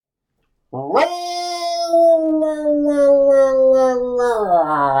What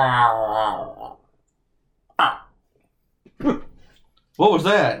was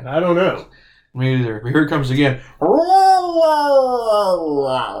that? I don't know. Me either. Here it comes again. Or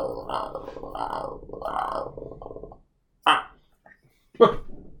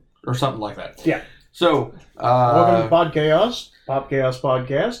something like that. Yeah. So, welcome to PodChaos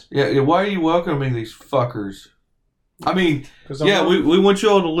podcast. Yeah, why are you welcoming these fuckers? I mean, yeah, we want you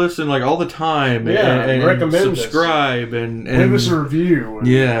all to listen like all the time and recommend subscribe and leave us a review.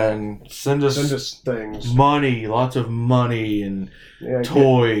 And send us things, money, lots of money and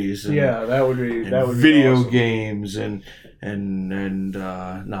toys. That would be video awesome. games and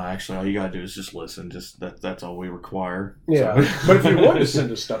no, actually, all you gotta do is just listen. Just that's all we require. Yeah, so. But if you want to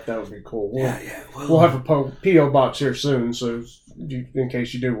send us stuff, that would be cool. We'll have a PO box here soon, so in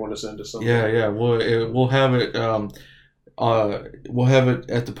case you do want to send us something. Yeah. We'll have it. We'll have it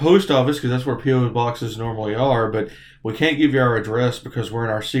at the post office because that's where PO boxes normally are. But we can't give you our address because we're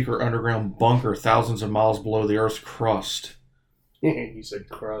in our secret underground bunker, thousands of miles below the Earth's crust. You said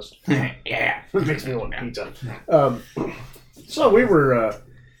crust. Yeah, it makes me want pizza. So we were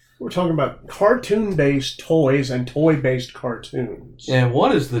talking about cartoon-based toys and toy-based cartoons. And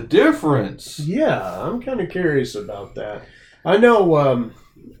what is the difference? Yeah, I'm kind of curious about that. I know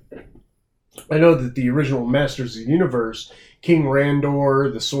that the original Masters of the Universe, King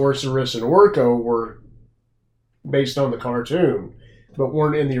Randor, the Sorceress, and Orko were based on the cartoon, but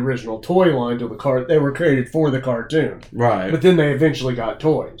weren't in the original toy line till they were created for the cartoon. Right. But then they eventually got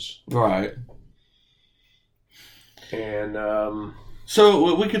toys. Right. And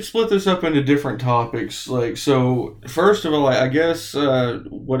so we could split this up into different topics. So first of all, I guess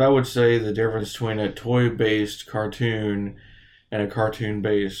what I would say the difference between a toy-based cartoon and a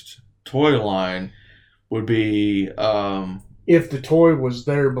cartoon-based toy line would be if the toy was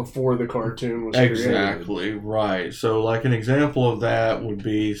there before the cartoon was created. Exactly, right. So like an example of that would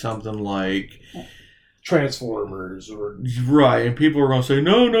be something like Transformers or right, and people are going to say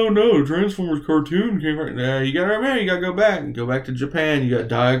no, Transformers cartoon came right now. You got to remember, you got to go back to Japan. You got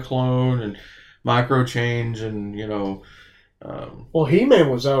Diaclone and Micro Change and well,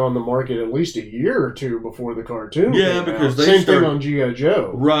 He-Man was out on the market at least a year or two before the cartoon. Yeah, because same thing on G.I.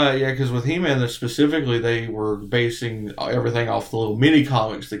 Joe. Right, yeah, because with He-Man, specifically, they were basing everything off the little mini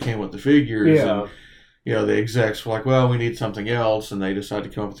comics that came with the figures. Yeah. And, the execs were like, well, we need something else, and they decided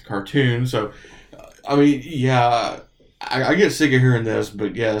to come up with the cartoon. So, I mean, yeah, I get sick of hearing this,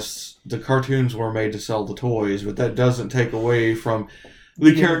 but yes, the cartoons were made to sell the toys, but that doesn't take away from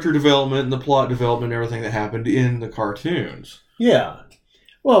the character development and the plot development and everything that happened in the cartoons. Yeah.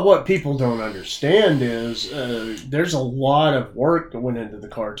 Well, what people don't understand is there's a lot of work that went into the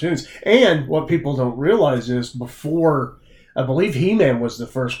cartoons. And what people don't realize is before, I believe He-Man was the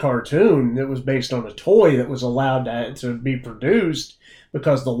first cartoon that was based on a toy that was allowed to be produced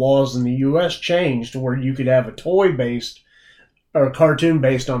because the laws in the U.S. changed to where you could have a toy-based or a cartoon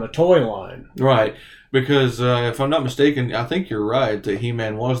based on a toy line. Right. Because if I'm not mistaken, I think you're right that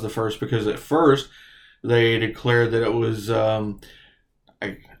He-Man was the first because at first they declared that it was, I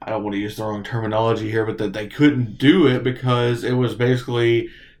don't want to use the wrong terminology here, but that they couldn't do it because it was basically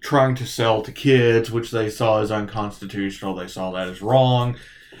trying to sell to kids, which they saw as unconstitutional. They saw that as wrong,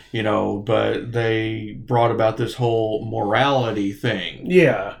 but they brought about this whole morality thing.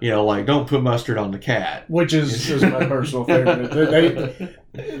 Yeah. Like don't put mustard on the cat. Which is my personal favorite.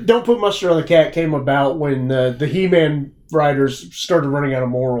 Don't Put Mustard on the Cat came about when the He-Man writers started running out of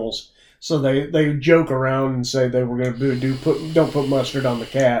morals. So they joke around and say they were going to Don't Put Mustard on the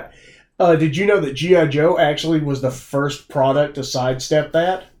Cat. Did you know that G.I. Joe actually was the first product to sidestep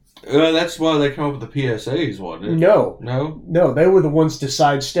that? That's why they come up with the PSAs, wasn't it? No, they were the ones to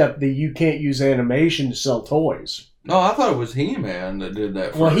sidestep the you can't use animation to sell toys. No, I thought it was He-Man that did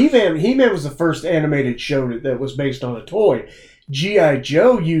that first. Well, He-Man was the first animated show that was based on a toy. G.I.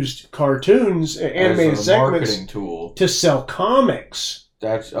 Joe used cartoons, animated segments, tool to sell comics.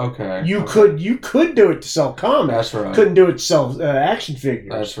 That's okay. You could do it to sell comics. That's right. Couldn't do it to sell action figures.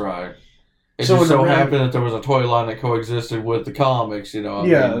 That's right. It just so happened that there was a toy line that coexisted with the comics. People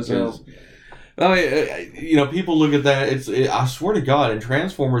look at that. I swear to God, and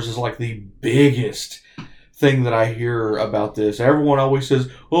Transformers is like the biggest thing that I hear about this. Everyone always says,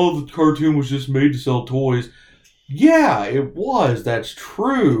 "Oh, the cartoon was just made to sell toys." Yeah, it was. That's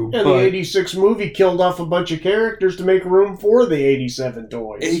true. And the 86 movie killed off a bunch of characters to make room for the 87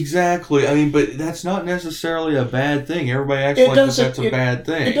 toys. Exactly. I mean, but that's not necessarily a bad thing. Everybody acts like that's a bad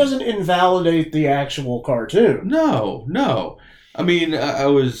thing. It doesn't invalidate the actual cartoon. No. I mean, I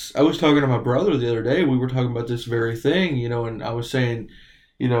was talking to my brother the other day. We were talking about this very thing, and I was saying,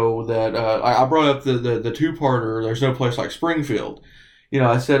 that I brought up the two-parter, There's No Place Like Springfield.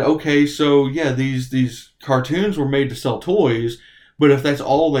 I said, okay, so yeah, these cartoons were made to sell toys, but if that's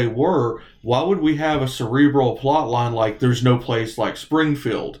all they were, why would we have a cerebral plot line like There's No Place Like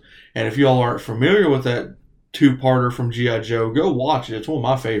Springfield? And if y'all aren't familiar with that two-parter from G.I. Joe, go watch it. It's one of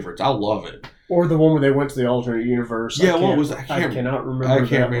my favorites. I love it. Or the one where they went to the alternate universe. Yeah, what was that? I cannot remember. I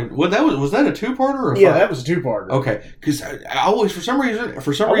can't remember. Well, was that a two-parter? Yeah, that was a two-parter. Okay, because I always, for some reason, I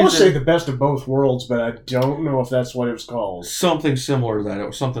want to say the best of both worlds, but I don't know if that's what it was called. Something similar to that. It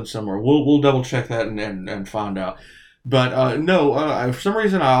was something similar. We'll double check that and find out. But no, for some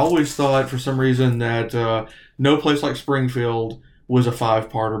reason, I always thought that No Place Like Springfield was a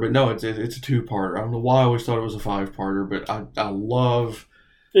 5-parter, but no, it's a 2-parter. I don't know why I always thought it was a 5-parter, but I love.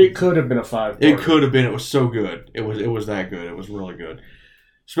 It could have been a 5-parter. It could have been. It was so good. It was that good. It was really good.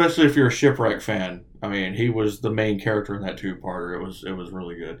 Especially if you're a Shipwreck fan. I mean, he was the main character in that 2-parter. It was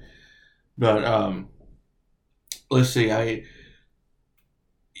really good. But let's see. I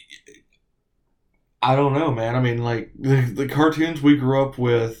don't know, man. I mean, like the cartoons we grew up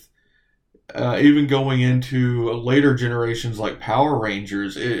with, even going into later generations like Power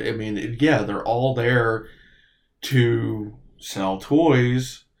Rangers. They're all there to sell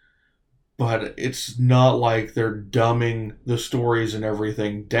toys, but it's not like they're dumbing the stories and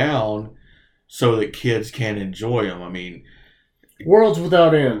everything down so that kids can enjoy them. I mean, Worlds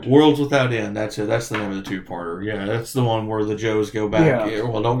Without End. Worlds Without End. That's it. That's the name of the 2-parter. Yeah, that's the one where the Joes go back. Yeah.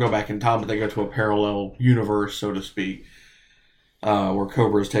 Well, don't go back in time, but they go to a parallel universe, so to speak, where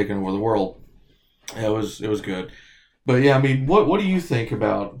Cobra is taking over the world. It was good. But yeah, I mean, what do you think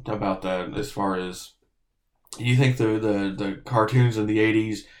about that as far as? You think the cartoons in the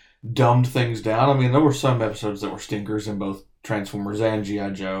 80s dumbed things down? I mean, there were some episodes that were stinkers in both Transformers and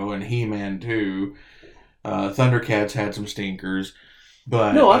G.I. Joe, and He-Man too. Thundercats had some stinkers.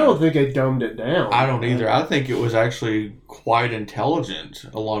 But no, I don't think they dumbed it down. I don't either. I think it was actually quite intelligent,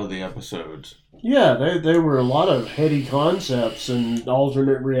 a lot of the episodes. Yeah, they were a lot of heady concepts and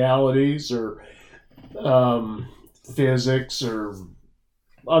alternate realities or physics or...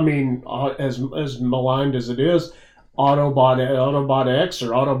 I mean, as maligned as it is, Autobot X or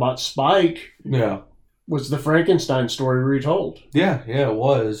Autobot Spike was the Frankenstein story retold. Yeah, it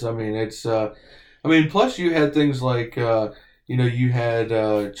was. I mean, it's... plus you had things like, you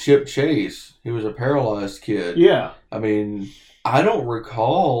had Chip Chase. He was a paralyzed kid. Yeah. I mean, I don't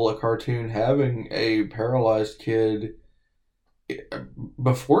recall a cartoon having a paralyzed kid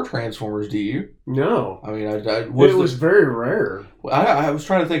before Transformers, do you? No. I mean, it was very rare. I was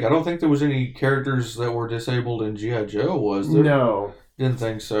trying to think. I don't think there was any characters that were disabled in G.I. Joe, was there? No. Didn't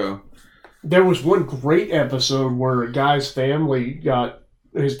think so. There was one great episode where a guy's family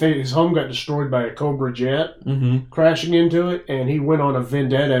his home got destroyed by a Cobra jet crashing into it, and he went on a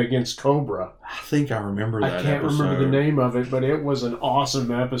vendetta against Cobra. I think I remember that. I can't remember the name of it, but it was an awesome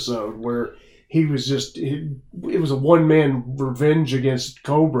episode where he was just... It was a one-man revenge against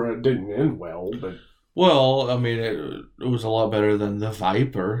Cobra. It didn't end well, but... Well, I mean, it was a lot better than the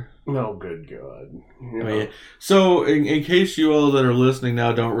Viper. Oh, good God. I mean, so, in case you all that are listening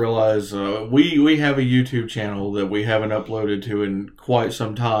now don't realize, we have a YouTube channel that we haven't uploaded to in quite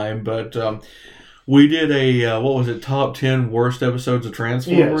some time, but we did a, top 10 worst episodes of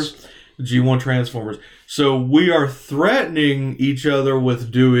Transformers? Yes. G1 Transformers. So, we are threatening each other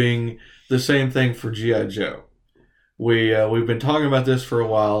with doing the same thing for G.I. Joe. We've been talking about this for a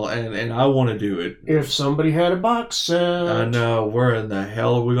while, and I want to do it. If somebody had a box set. I know. Where in the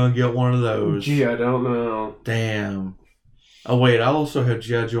hell are we going to get one of those? Gee, I don't know. Damn. Oh, wait. I also have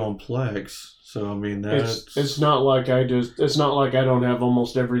G.I. Joe on Plex. So, I mean, that's... It's not like I don't have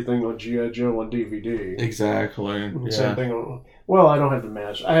almost everything on G.I. Joe on DVD. Exactly. Same thing on... Well, I don't have the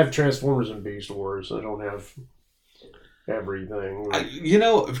match. I have Transformers and Beast Wars. I don't have... everything.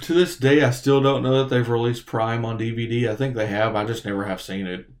 To this day, I still don't know that they've released Prime on DVD. I think they have. I just never have seen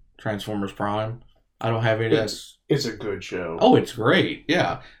it. Transformers Prime. I don't have any. It's a good show. Oh, it's great.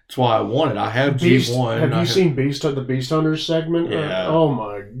 Yeah. That's why I want it. I have G1. Have you seen the Beast Hunters segment? Yeah. Oh,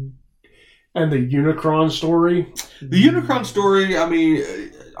 my. And the Unicron story? The Unicron story, I mean,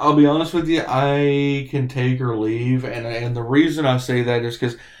 I'll be honest with you, I can take or leave. And the reason I say that is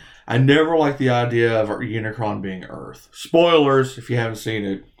because I never liked the idea of Unicron being Earth. Spoilers, if you haven't seen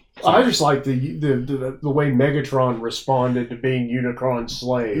it. I just like the way Megatron responded to being Unicron's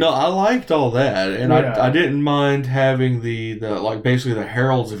slave. No, I liked all that, and I didn't mind having the basically the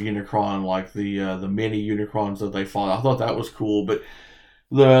heralds of Unicron, like the mini Unicrons that they fought. I thought that was cool, but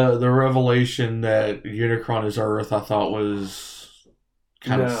the revelation that Unicron is Earth, I thought was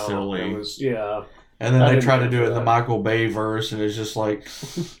kind of silly. And then they tried to do it in the Michael Bay verse, and it's just like,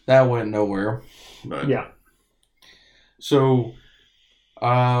 that went nowhere. But, yeah. So,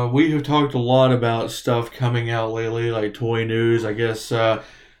 we have talked a lot about stuff coming out lately, like toy news. I guess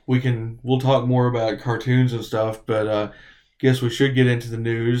we'll talk more about cartoons and stuff, but guess we should get into the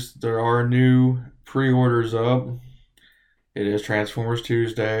news. There are new pre-orders up. It is Transformers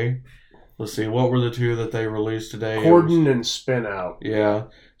Tuesday. Let's see, what were the two that they released today? Corden and Spin Out. Yeah.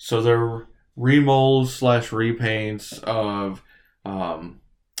 So they're remolds / repaints of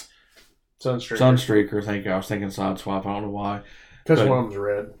Sunstreaker. Thank you. I was thinking Sideswipe. I don't know why. Because one of them's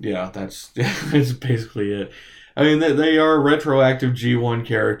red. Yeah, that's basically it. I mean, they are retroactive G1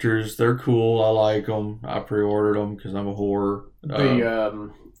 characters. They're cool. I like them. I pre-ordered them because I'm a whore.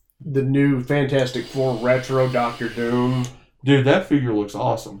 The new Fantastic Four retro Doctor Doom. Dude, that figure looks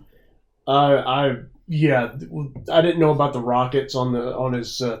awesome. I didn't know about the rockets on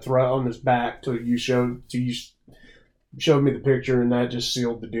his back till you showed me the picture, and that just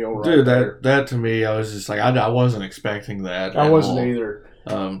sealed the deal right Dude, there. that to me, I was just like, I wasn't expecting that. I wasn't either.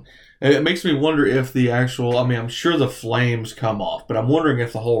 It makes me wonder if the actual, I mean, I'm sure the flames come off, but I'm wondering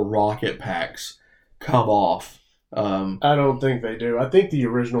if the whole rocket packs come off. I don't think they do. I think the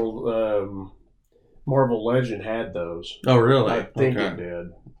original Marvel Legend had those. Oh, really? I think it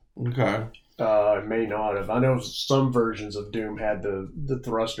did. Okay. It may not have. I know some versions of Doom had the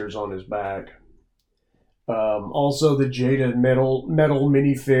thrusters on his back. Also, the Jada metal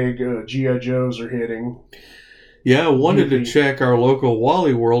minifig G.I. Joes are hitting. Yeah, I wanted to check our local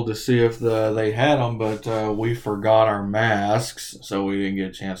Wally World to see if they had them, but we forgot our masks, so we didn't get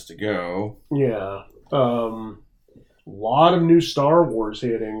a chance to go. Yeah. A lot of new Star Wars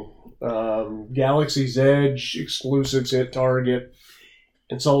hitting. Galaxy's Edge exclusives hit Target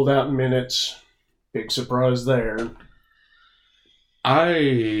and sold out in minutes. Big surprise there.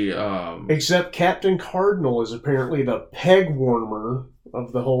 Except Captain Cardinal is apparently the peg warmer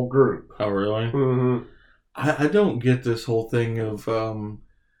of the whole group. Oh, really? Mm-hmm. I don't get this whole thing of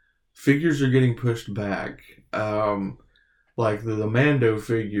figures are getting pushed back. Like the Mando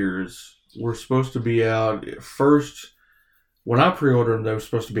figures were supposed to be out first. When I pre-ordered them, they were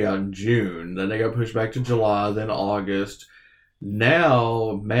supposed to be out in June. Then they got pushed back to July, then August.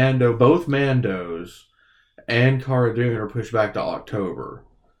 Now, both Mandos and Cara Dune are pushed back to October.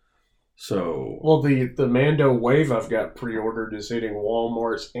 So, well, the Mando wave I've got pre-ordered is hitting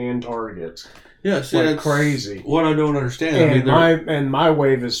Walmart's and Targets. Yeah, see, like crazy. What I don't understand. And my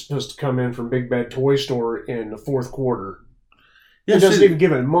wave is supposed to come in from Big Bad Toy Store in the fourth quarter. Yeah, it doesn't even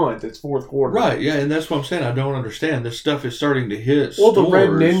give it a month. It's fourth quarter. Right, yeah, and that's what I'm saying. I don't understand. This stuff is starting to hit stores. The Red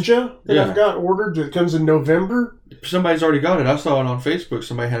Ninja that I've got ordered that comes in November. Somebody's already got it. I saw it on Facebook.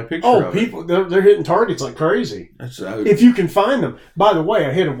 Somebody had a picture of it. They're hitting Targets like crazy. If you can find them. By the way,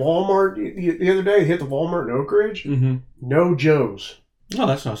 I hit a Walmart the other day. I hit the Walmart in Oak Ridge. Mm-hmm. No Joes. Oh,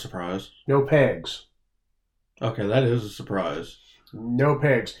 that's not a surprise. No pegs. Okay, that is a surprise. No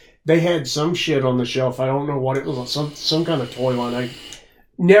pegs. They had some shit on the shelf. I don't know what it was. Some kind of toy line.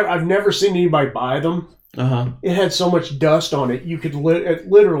 I've never seen anybody buy them. Uh-huh. It had so much dust on it. You could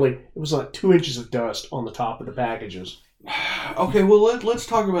literally, it was like 2 inches of dust on the top of the packages. Okay, well, let's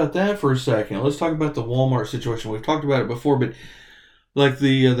talk about that for a second. Let's talk about the Walmart situation. We've talked about it before, but like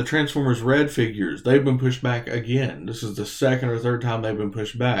the Transformers Red figures, they've been pushed back again. This is the second or third time they've been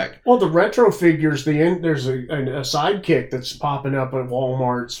pushed back. Well, the retro figures, there's a sidekick that's popping up at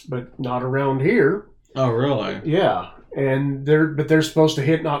Walmart's, but not around here. Oh, really? Yeah, and they're supposed to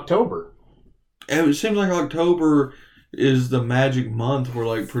hit in October. It seems like October is the magic month where,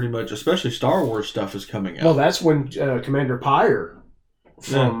 like, pretty much, especially Star Wars stuff is coming out. Well, that's when Commander Pyre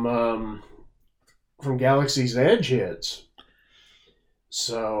from Galaxy's Edge hits.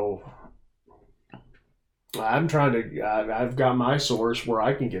 So, I'm trying to. I've got my source where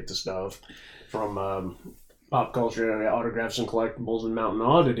I can get the stuff from Pop Culture Autographs and Collectibles and Mountain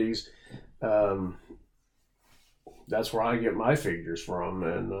Oddities. That's where I get my figures from,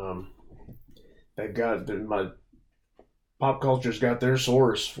 and they've got my Pop Culture's got their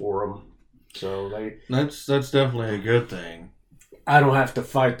source for them. So that's definitely a good thing. I don't have to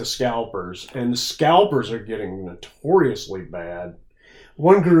fight the scalpers, and the scalpers are getting notoriously bad.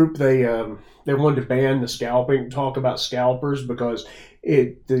 One group, they wanted to ban the scalping, talk about scalpers, because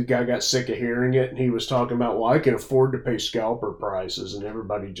the guy got sick of hearing it, and he was talking about, well, I can afford to pay scalper prices, and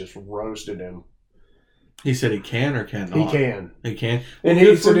everybody just roasted him. He said he can or cannot? He can. He can? And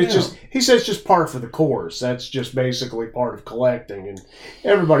he said it's just par for the course. That's just basically part of collecting. And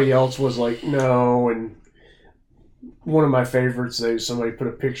everybody else was like, no. And one of my favorites, somebody put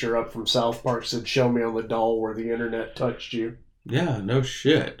a picture up from South Park, said, show me on the doll where the internet touched you. Yeah, no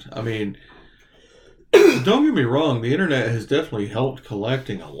shit. I mean, Don't get me wrong. The internet has definitely helped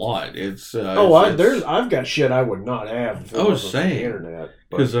collecting a lot. I've got shit I would not have if it wasn't for the internet.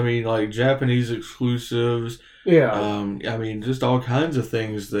 Because, I mean, like Japanese exclusives. Yeah. I mean, just all kinds of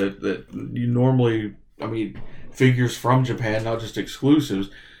things that you normally, I mean, figures from Japan, not just exclusives.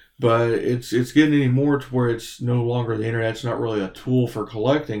 But it's getting any more to where it's no longer the internet's not really a tool for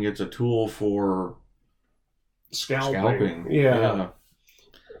collecting. It's a tool for scalping. Yeah.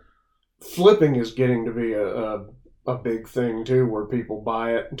 Flipping is getting to be a big thing too, where people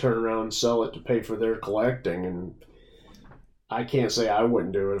buy it and turn around and sell it to pay for their collecting. And I can't say I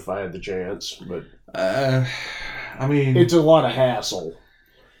wouldn't do it if I had the chance, but I mean, it's a lot of hassle.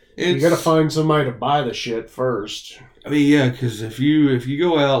 You got to find somebody to buy the shit first. I mean, yeah, because if you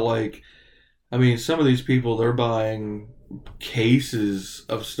go out, like, I mean, some of these people, they're buying cases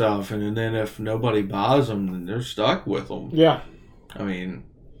of stuff, and then if nobody buys them, then they're stuck with them. Yeah. I mean,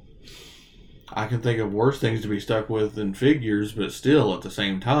 I can think of worse things to be stuck with than figures, but still, at the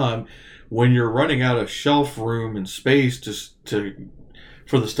same time, when you're running out of shelf room and space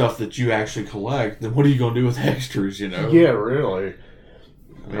for the stuff that you actually collect, then what are you going to do with extras, you know? Yeah, really.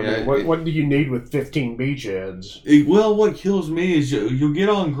 I mean, what do you need with 15 beachheads? Well, what kills me is you'll get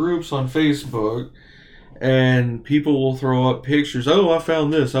on groups on Facebook, and people will throw up pictures. Oh, I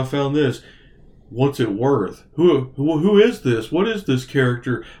found this. What's it worth? Who is this? What is this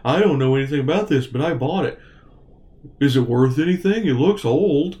character? I don't know anything about this, but I bought it. Is it worth anything? It looks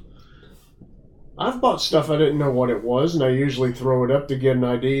old. I've bought stuff I didn't know what it was, and I usually throw it up to get an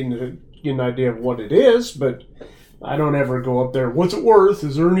idea of what it is, but I don't ever go up there. What's it worth?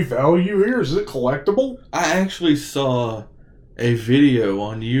 Is there any value here? Is it collectible? I actually saw a video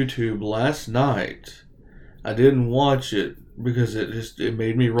on YouTube last night. I didn't watch it because it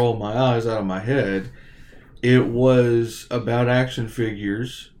made me roll my eyes out of my head. It was about action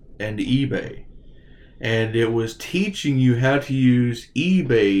figures and eBay. And it was teaching you how to use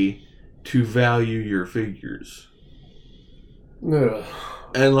eBay to value your figures. Ugh.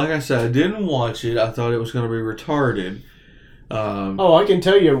 And like I said, I didn't watch it. I thought it was going to be retarded. I can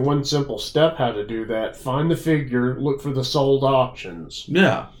tell you one simple step how to do that. Find the figure, look for the sold auctions.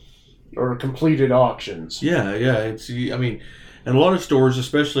 Yeah. Or completed auctions. Yeah. I mean, in a lot of stores,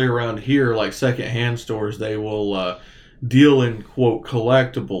 especially around here, like secondhand stores, they will deal in, quote,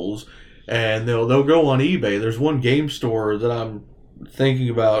 collectibles. And they'll go on eBay. There's one game store that I'm thinking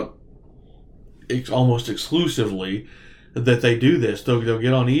about almost exclusively that they do this. They'll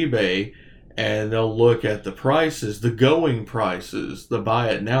get on eBay and they'll look at the prices, the going prices, the buy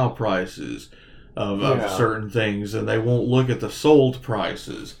it now prices of certain things, and they won't look at the sold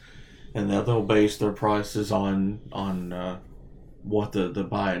prices. And they'll base their prices on what the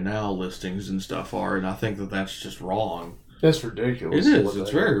buy it now listings and stuff are. And I think that's just wrong. That's ridiculous. It is.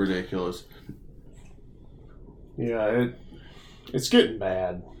 It's very ridiculous. Yeah, it's getting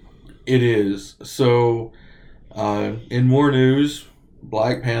bad. It is. So, in more news,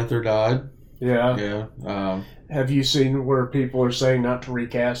 Black Panther died. Yeah. Yeah. Have you seen where people are saying not to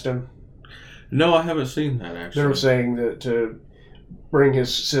recast him? No, I haven't seen that, actually. They're saying that to bring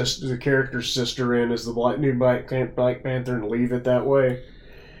his sister, the character's sister, in as the new Black Panther and leave it that way.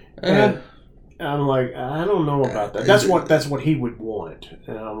 And I'm like, I don't know about that. That's what he would want.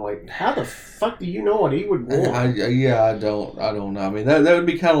 And I'm like, how the fuck do you know what he would want? I don't know. I mean, that would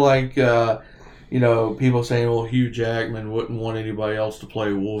be kind of like, people saying, well, Hugh Jackman wouldn't want anybody else to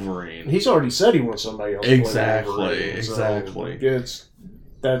play Wolverine. He's already said he wants somebody else to play Wolverine. Exactly. So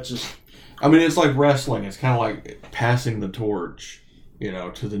that's just... I mean, it's like wrestling. It's kind of like passing the torch,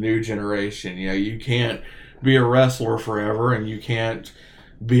 to the new generation. You can't be a wrestler forever, and you can't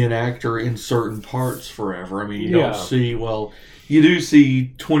be an actor in certain parts forever. I mean, you do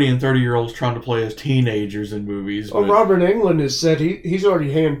see 20 and 30-year-olds trying to play as teenagers in movies. Well, Robert Englund has said he's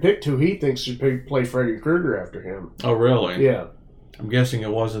already handpicked who he thinks should play Freddy Krueger after him. Oh, really? Yeah. I'm guessing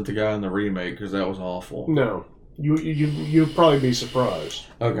it wasn't the guy in the remake, because that was awful. No. You'd probably be surprised.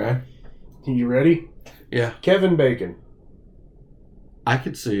 Okay. You ready? Yeah. Kevin Bacon. I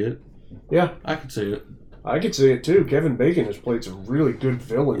could see it. Yeah. I could see it. I could see it too. Kevin Bacon has played some really good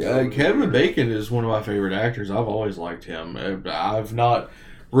villains. Yeah, Kevin Bacon is one of my favorite actors. I've always liked him. I've not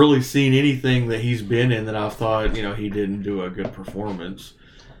really seen anything that he's been in that I've thought, he didn't do a good performance.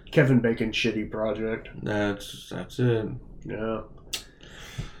 Kevin Bacon's shitty project. That's it. Yeah.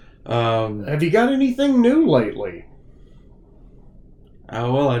 Have you got anything new lately?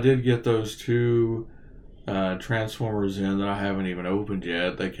 Well, I did get those two Transformers in that I haven't even opened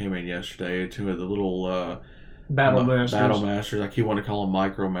yet. They came in yesterday. Two of the little Battle Masters. I keep wanting to call them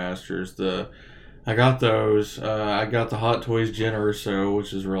Micro Masters. I got those. I got the Hot Toys Gen Urso,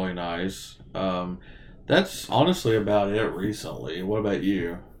 which is really nice. That's honestly about it recently. What about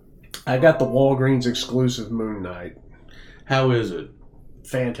you? I got the Walgreens exclusive Moon Knight. How is it?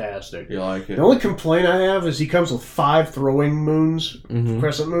 Fantastic. You like it? The only complaint I have is he comes with 5 throwing moons,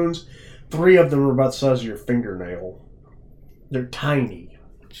 crescent moons. 3 of them are about the size of your fingernail. They're tiny.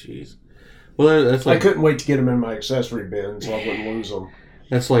 Jeez. Well, that's like... I couldn't wait to get them in my accessory bin so I wouldn't lose them.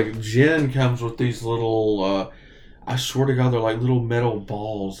 That's like Jen comes with these little... I swear to God, they're like little metal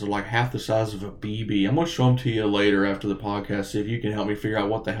balls. They're like half the size of a BB. I'm going to show them to you later after the podcast, see if you can help me figure out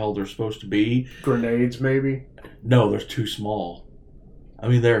what the hell they're supposed to be. Grenades, maybe? No, they're too small. I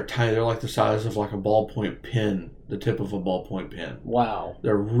mean, they're tiny. They're like the size of like a ballpoint pen, the tip of a ballpoint pen. Wow.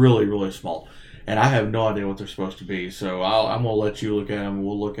 They're really, really small. And I have no idea what they're supposed to be. So I'm going to let you look at them, and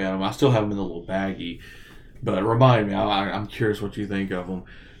we'll look at them. I still have them in the little baggie. But remind me, I'm curious what you think of them.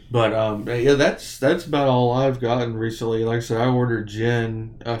 But yeah, that's about all I've gotten recently. Like I said, I ordered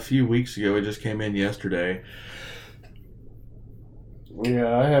Jen a few weeks ago. It just came in yesterday.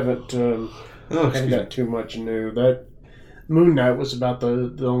 Yeah, I haven't got too much new. That Moon Knight was about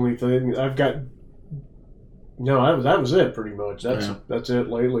the only thing I've got. No, that was it pretty much. That's it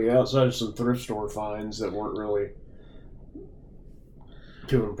lately. Outside of some thrift store finds that weren't really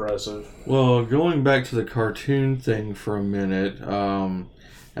too impressive. Well, going back to the cartoon thing for a minute.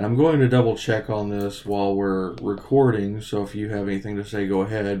 And I'm going to double check on this while we're recording, so if you have anything to say, go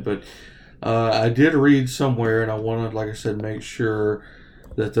ahead. But I did read somewhere, and I wanted, like I said, make sure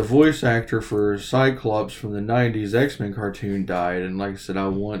that the voice actor for Cyclops from the 90s X-Men cartoon died. And like I said, I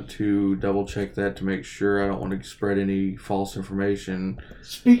want to double check that to make sure. I don't want to spread any false information.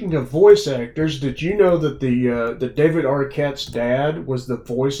 Speaking of voice actors, did you know that the David Arquette's dad was the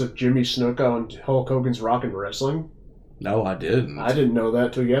voice of Jimmy Snuka on Hulk Hogan's Rockin' Wrestling? No, I didn't. I didn't know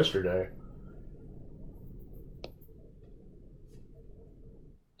that till yesterday.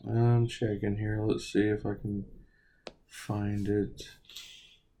 I'm checking here. Let's see if I can find it.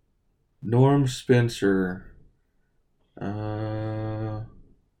 Norm Spencer. Yeah,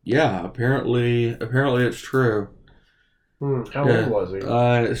 apparently it's true. How old was he?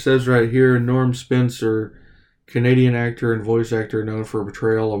 It says right here, Norm Spencer, Canadian actor and voice actor known for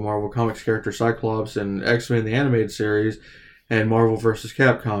portrayal of Marvel Comics character Cyclops in X-Men the Animated Series and Marvel vs.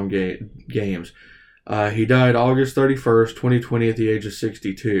 Capcom games. He died August 31st, 2020 at the age of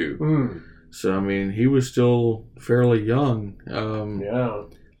 62. So, I mean, he was still fairly young. Yeah.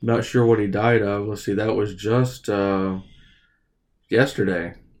 Not sure what he died of. Let's see, that was just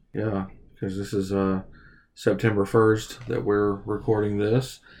yesterday. Yeah, because this is September 1st that we're recording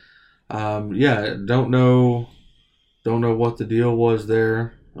this. Yeah, don't know what the deal was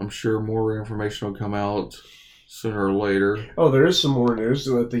there. I'm sure more information will come out sooner or later. Oh, there is some more news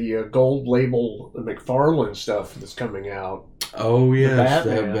with the gold label McFarlane stuff that's coming out. Oh, yes,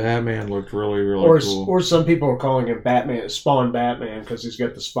 that Batman looked really, really cool. Or some people are calling him Spawn Batman because he's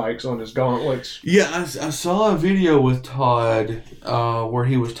got the spikes on his gauntlets. Yeah, I saw a video with Todd where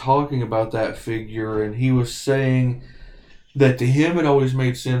he was talking about that figure, and he was saying that to him it always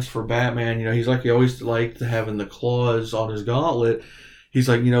made sense for Batman. You know, he always liked having the claws on his gauntlet. He's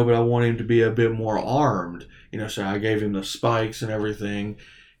like, but I want him to be a bit more armed. So I gave him the spikes and everything.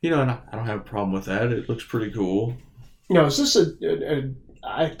 And I don't have a problem with that. It looks pretty cool. Is this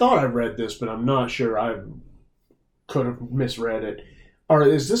I thought I read this, but I'm not sure. I could have misread it.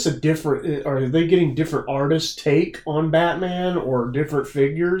 Is this are they getting different artists' take on Batman or different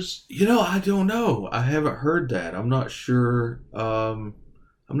figures? I don't know. I haven't heard that. I'm not sure. I'm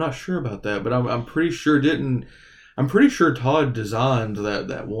not sure about that, but I'm pretty sure I'm pretty sure Todd designed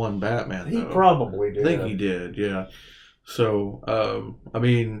that one Batman. He probably did. I think he did. Yeah. So, I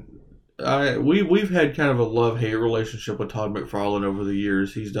mean, we've had kind of a love-hate relationship with Todd McFarlane over the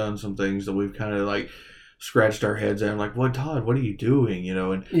years. He's done some things that we've kind of like scratched our heads at. I'm like, what, Todd? What are you doing?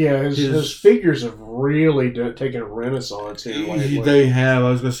 And yeah, his figures have really taken a renaissance here lately. They have. I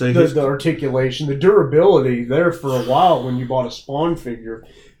was going to say the articulation, the durability there for a while. When you bought a Spawn figure,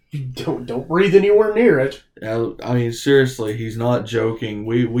 you don't breathe anywhere near it. I mean, seriously, he's not joking.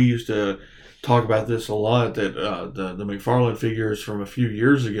 We used to talk about this a lot. That the McFarlane figures from a few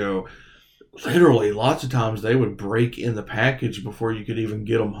years ago. Literally, lots of times they would break in the package before you could even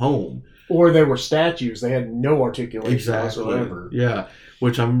get them home. Or they were statues. They had no articulation whatsoever. Yeah,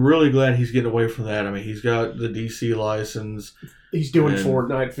 which I'm really glad he's getting away from that. I mean, he's got the DC license. He's doing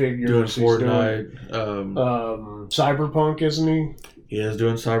Fortnite figures. Doing Fortnite. Cyberpunk, isn't he? He is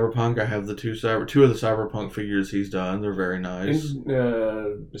doing Cyberpunk. I have the two of the Cyberpunk figures he's done. They're very nice.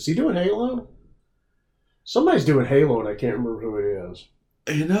 And, is he doing Halo? Somebody's doing Halo, and I can't remember who it is.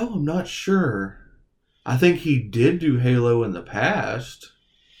 I'm not sure. I think he did do Halo in the past.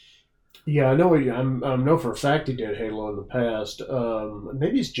 Yeah, I know. I know for a fact he did Halo in the past.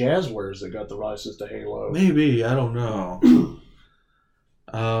 Maybe it's Jazzwares that got the license to Halo. Maybe, I don't know.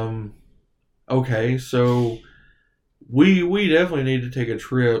 Okay, so we definitely need to take a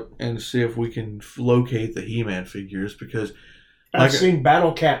trip and see if we can locate the He-Man figures, because I've seen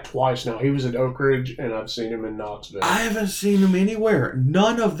Battle Cat twice now. He was at Oak Ridge, and I've seen him in Knoxville. I haven't seen him anywhere.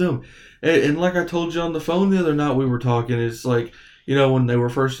 None of them. And like I told you on the phone the other night we were talking, it's like, you know, when they were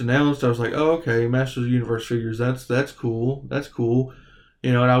first announced, I was like, oh, okay, Masters of the Universe figures, that's cool. That's cool.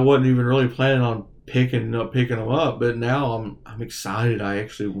 You know, and I wasn't even really planning on picking them up, but now I'm excited. I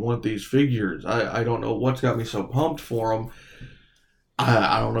actually want these figures. I don't know what's got me so pumped for them.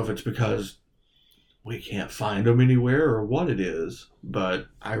 I don't know if it's because we can't find them anywhere or what it is, but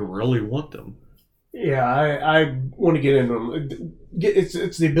I really want them. Yeah, I want to get in them.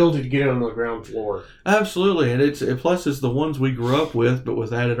 It's the ability to get in on the ground floor. Absolutely, and plus it's the ones we grew up with, but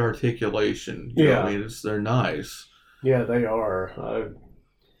with added articulation. You know what I mean, they're nice. Yeah, they are.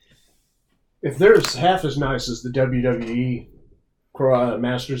 If they're half as nice as the WWE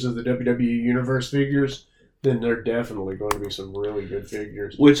Masters of the WWE Universe figures, then they're definitely going to be some really good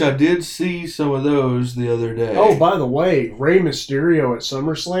figures. Which I did see some of those the other day. Oh, by the way, Rey Mysterio at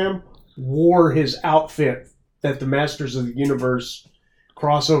SummerSlam wore his outfit that the Masters of the Universe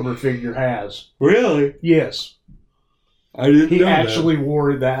crossover figure has. Really? Yes. I didn't know He actually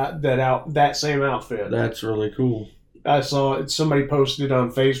wore that same outfit. That's really cool. I saw it. Somebody posted it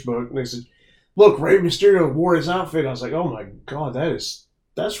on Facebook, and they said, "Look, Rey Mysterio wore his outfit." I was like, "Oh my god, that's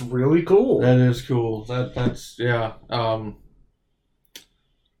really cool." That is cool. That's yeah. I'm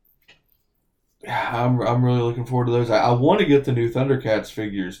really looking forward to those. I want to get the new Thundercats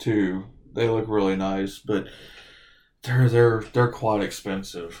figures too. They look really nice, but they're quite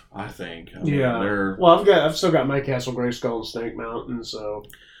expensive, I think. I mean, well, I've still got my Castle Grayskull and Snake Mountain, so.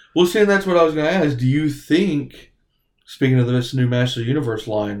 Well, see, and that's what I was going to ask. Do you think, speaking of this new Master of the Universe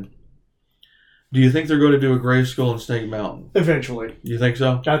line, do you think they're going to do a Grayskull and Snake Mountain? Eventually. You think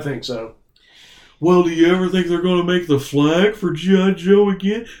so? I think so. Well, do you ever think they're going to make the flag for G.I. Joe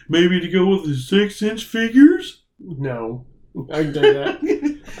again? Maybe to go with the 6-inch figures? No. I can tell you that.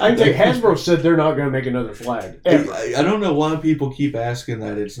 I can tell you, Hasbro said they're not going to make another flag, ever. I don't know why people keep asking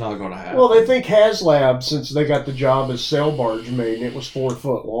that. It's not going to happen. Well, they think HasLab, since they got the job as Sail Barge made and it was 4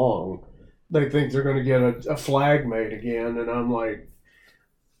 foot long, they think they're going to get a flag made again. And I'm like,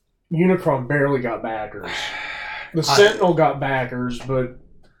 Unicron barely got backers. The Sentinel got backers, but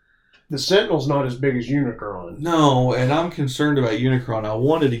the Sentinel's not as big as Unicron. No, and I'm concerned about Unicron. I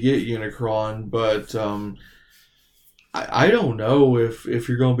wanted to get Unicron, but I don't know if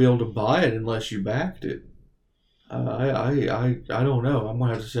you're going to be able to buy it unless you backed it. I don't know. I'm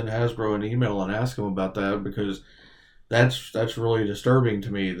going to have to send Hasbro an email and ask them about that, because that's really disturbing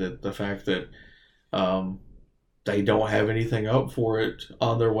to me, that the fact that they don't have anything up for it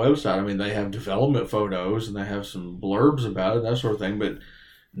on their website. I mean, they have development photos and they have some blurbs about it, that sort of thing, but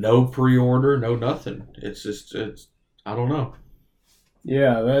no pre-order, no nothing. It's I don't know.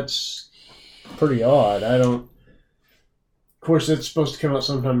 Yeah, that's pretty odd. Of course, it's supposed to come out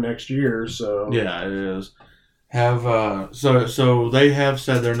sometime next year, so. Yeah, it is. So they have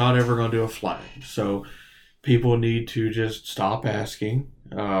said they're not ever going to do a flag. So people need to just stop asking.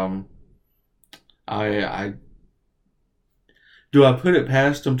 Do I put it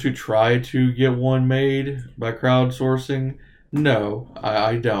past them to try to get one made by crowdsourcing? No,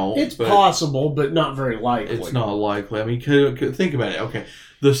 I don't. It's possible, but not very likely. It's not likely. I mean, think about it. Okay,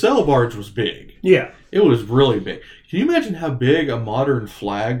 the Sail Barge was big. Yeah. It was really big. Can you imagine how big a modern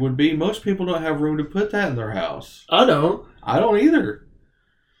flag would be? Most people don't have room to put that in their house. I don't. I don't either.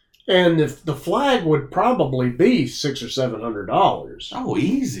 And if the flag would probably be $600 or $700. Oh,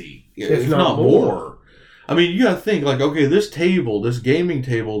 easy. If not more. I mean, you got to think, like, okay, this gaming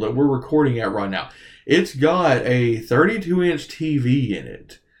table that we're recording at right now, it's got a 32-inch TV in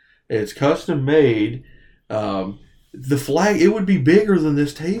it. It's custom made. The flag, it would be bigger than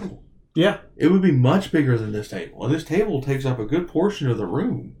this table. Yeah. It would be much bigger than this table. And this table takes up a good portion of the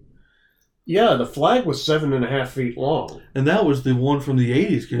room. Yeah, the flag was 7.5 feet long. And that was the one from the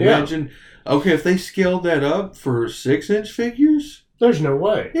 80s. Can you imagine? Okay, if they scaled that up for 6-inch figures? There's no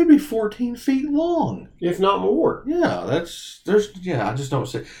way. It'd be 14 feet long. If not more. Yeah, I just don't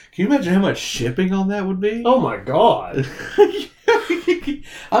say. Can you imagine how much shipping on that would be? Oh my God.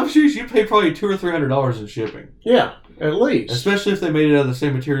 I'm sure you pay probably $200 or $300 in shipping. Yeah, at least. Especially if they made it out of the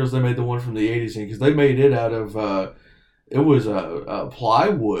same materials they made the one from the 80s in, because they made it out of, it was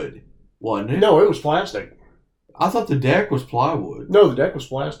plywood, wasn't it? No, it was plastic. I thought the deck was plywood. No, the deck was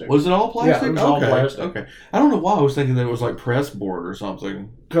plastic. Was it all plastic? Yeah, it was all plastic. Okay. I don't know why I was thinking that it was like press board or something.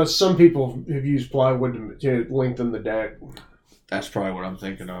 Because some people have used plywood to lengthen the deck. That's probably what I'm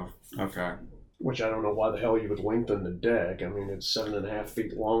thinking of. Okay. Which I don't know why the hell you would lengthen the deck. I mean, it's 7.5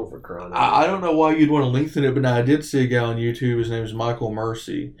 feet long for crying out loud. I don't know why you'd want to lengthen it, but now I did see a guy on YouTube. His name is Michael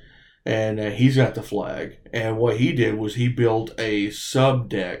Mercy, and he's got the flag. And what he did was he built a sub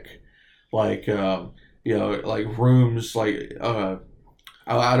deck, like like rooms, like I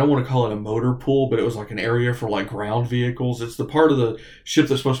don't want to call it a motor pool, but it was like an area for like ground vehicles. It's the part of the ship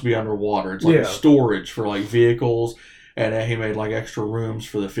that's supposed to be underwater. It's like storage for like vehicles. And he made like extra rooms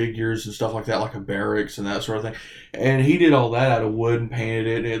for the figures and stuff like that, like a barracks and that sort of thing. And he did all that out of wood and painted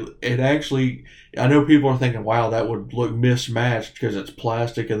it. And it actually, I know people are thinking, wow, that would look mismatched because it's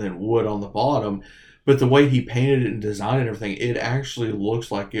plastic and then wood on the bottom. But the way he painted it and designed it and everything, it actually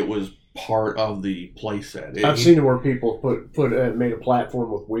looks like it was part of the playset. I've seen it where people made a platform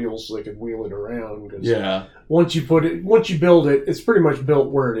with wheels so they could wheel it around. Yeah. Once you build it, it's pretty much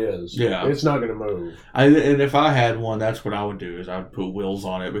built where it is. Yeah. It's not going to move. And if I had one, that's what I would do, is I would put wheels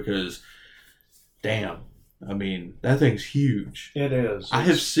on it because, damn, I mean, that thing's huge. It is. I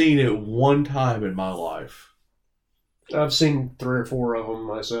have seen it one time in my life. I've seen 3 or 4 of them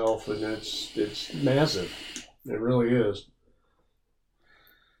myself, and it's massive. It really is.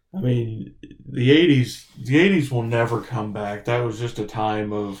 I mean, the 80s will never come back. That was just a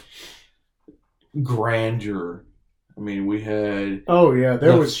time of grandeur. I mean, we had... Oh, yeah.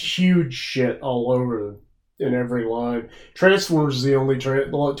 There was huge shit all over in every line. Transformers is the only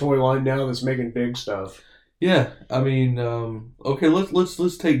toy line now that's making big stuff. Yeah. I mean, okay,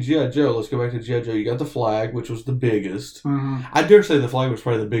 let's take G.I. Joe. Let's go back to G.I. Joe. You got the flag, which was the biggest. Mm-hmm. I dare say the flag was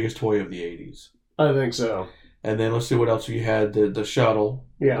probably the biggest toy of the 80s. I think so. And then let's see what else you had. The shuttle.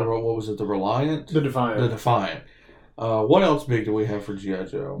 Yeah. What was it? The Reliant? The Defiant. The Defiant. What else big do we have for G.I.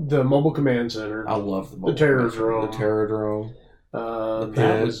 Joe? The Mobile Command Center. I love the Mobile Terrordrome. The Terrordrome.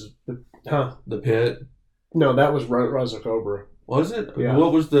 That was... The Pit. No, that was Rise of Cobra. Was it? Yeah.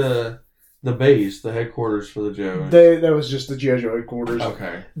 What was the base, the headquarters for the Joes? That was just the G.I. Joe headquarters.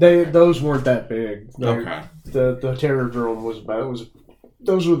 Okay. Those weren't that big. Okay. The Terrordrome was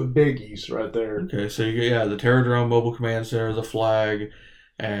those were the biggies right there. Okay, so you get the Terrordrome, Mobile Command Center, the flag,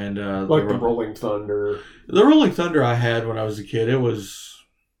 and the Rolling Thunder. The Rolling Thunder I had when I was a kid. It was.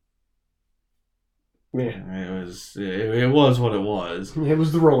 Yeah. It was what it was. It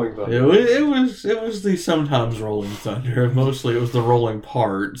was the Rolling Thunder. It was the sometimes Rolling Thunder. Mostly it was the rolling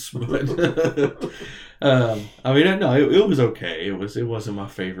parts, but I mean, no, it was okay. It wasn't my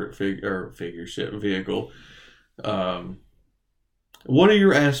favorite figure ship vehicle. What are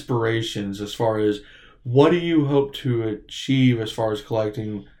your aspirations as far as what do you hope to achieve as far as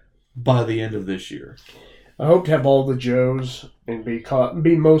collecting by the end of this year? I hope to have all the Joes and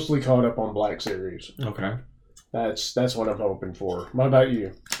be mostly caught up on Black Series. Okay. That's what I'm hoping for. What about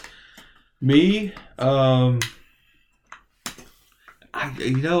you? Me, I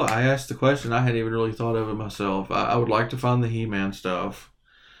asked the question. I hadn't even really thought of it myself. I would like to find the He-Man stuff.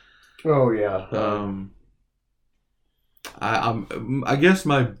 Oh yeah. I guess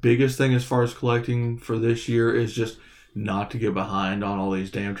my biggest thing as far as collecting for this year is just not to get behind on all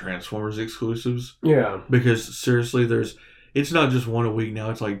these damn Transformers exclusives. Yeah. Because seriously, it's not just 1 a week now.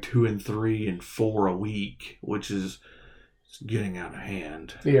 It's like 2 and 3 and 4 a week, which is getting out of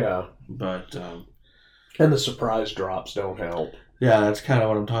hand. Yeah. But and the surprise drops don't help. Yeah, that's kind of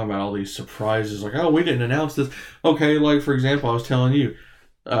what I'm talking about. All these surprises, like, oh, we didn't announce this. Okay, like for example, I was telling you,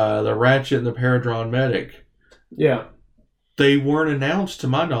 the Ratchet and the Paradron Medic. Yeah. They weren't announced to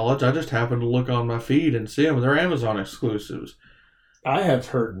my knowledge. I just happened to look on my feed and see them. They're Amazon exclusives. I have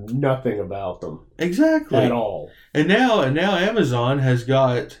heard nothing about them. Exactly. At all. And now Amazon has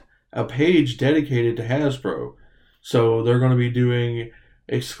got a page dedicated to Hasbro. So they're going to be doing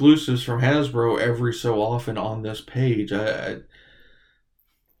exclusives from Hasbro every so often on this page.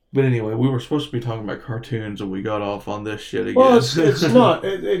 But anyway, we were supposed to be talking about cartoons and we got off on this shit again. Well, it's not.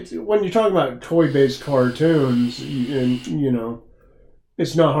 It's when you're talking about toy-based cartoons, and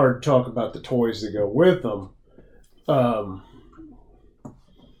it's not hard to talk about the toys that go with them.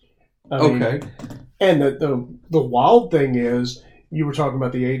 Okay. And the wild thing is, you were talking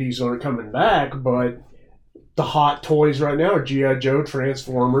about the 80s aren't coming back, but the hot toys right now are G.I. Joe,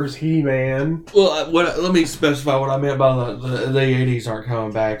 Transformers, He-Man. Well, let me specify what I meant by the 80s aren't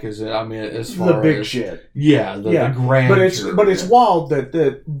coming back. Is it? I mean, as far the big as, shit. Yeah, the grandeur. But it's wild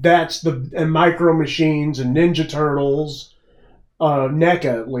that's and Micro Machines and Ninja Turtles,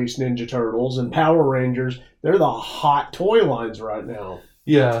 NECA at least Ninja Turtles and Power Rangers. They're the hot toy lines right now.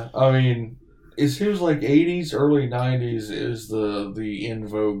 Yeah, I mean, it seems like 80s, early 90s is the in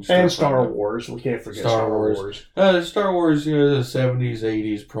vogue stuff. And Star Wars. We can't forget Star Wars. Star Wars, you know, the 70s,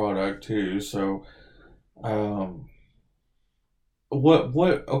 80s product too. So,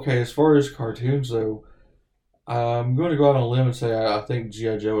 okay, as far as cartoons though, I'm going to go out on a limb and say I think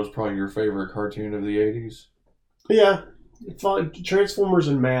G.I. Joe is probably your favorite cartoon of the 80s. Yeah. Transformers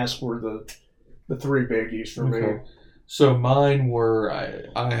and Mask were the three biggies for me. So mine were,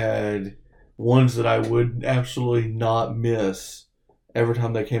 I had ones that I would absolutely not miss every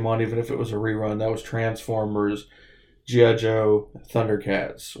time they came on, even if it was a rerun. That was Transformers, G.I. Joe,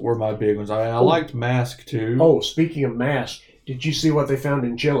 Thundercats were my big ones. I liked Mask too. Oh, speaking of Mask, did you see what they found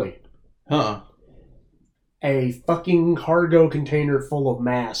in Chile? A fucking cargo container full of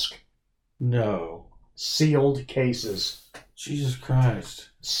Mask. No. Sealed cases. Jesus Christ.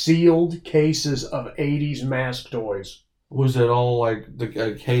 Sealed cases of 80s Mask toys. Was it all like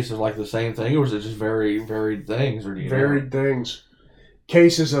the cases like the same thing, or was it just very varied things? Or do you varied things.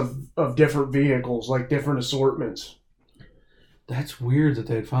 Cases of different vehicles, like different assortments. That's weird that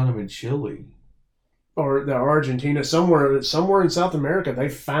they'd found them in Chile. Or the Argentina, somewhere in South America, they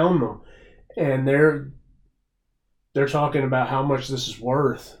found them. And they're talking about how much this is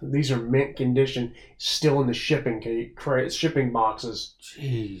worth. These are mint condition, still in the shipping boxes.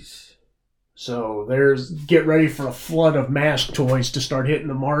 Jeez. So get ready for a flood of Mask toys to start hitting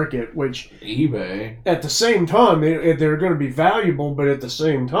the market, which eBay. At the same time, they're going to be valuable, but at the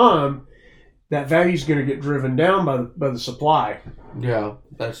same time, that value is going to get driven down by the supply. Yeah,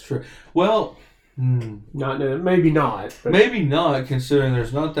 that's true. Well, maybe not. Maybe not, considering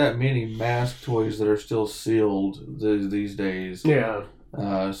there's not that many Mask toys that are still sealed these days. Yeah.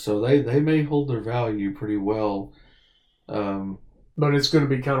 So they may hold their value pretty well. But it's going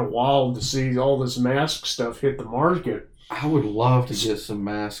to be kind of wild to see all this Mask stuff hit the market. I would love to get some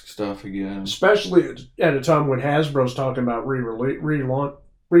Mask stuff again. Especially at a time when Hasbro's talking about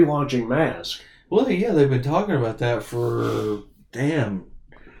relaunching Mask. Well, yeah, they've been talking about that for damn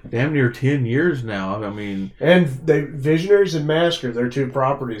near 10 years now. I mean... And Visionaries and Mask are their two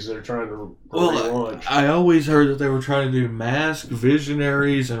properties they're trying to relaunch. I always heard that they were trying to do Mask,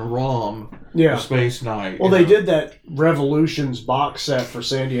 Visionaries, and ROM. Yeah. Space Knight. Well, they did that Revolutions box set for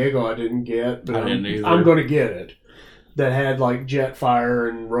San Diego I didn't get, but I didn't either. I'm going to get it. That had like Jetfire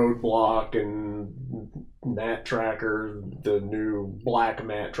and Roadblock and Mat Tracker, the new Black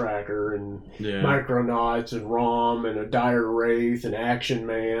Mat Tracker, and Micronauts and ROM and a Dire Wraith and Action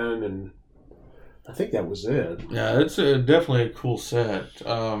Man, and I think that was it. Yeah, it's definitely a cool set.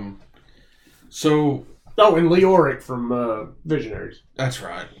 And Leoric from Visionaries. That's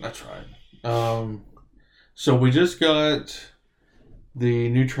right. So we just got the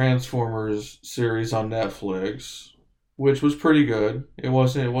new Transformers series on Netflix, which was pretty good. It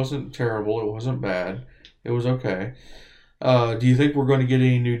wasn't terrible. It wasn't bad. It was okay. Do you think we're going to get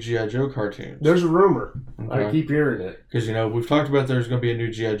any new G.I. Joe cartoons? There's a rumor. Okay. I keep hearing it. Because, we've talked about there's going to be a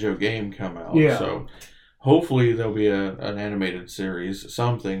new G.I. Joe game come out. Yeah. So hopefully there'll be an animated series,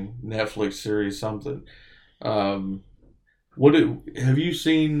 something, Netflix series, something. Have you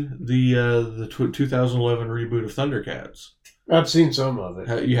seen the 2011 reboot of Thundercats? I've seen some of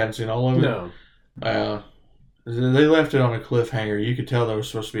it. You hadn't seen all of it? No. They left it on a cliffhanger. You could tell there was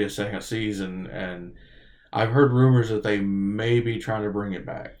supposed to be a second season, and I've heard rumors that they may be trying to bring it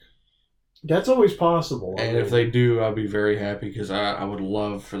back. That's always possible. And if they do, I'll be very happy because I would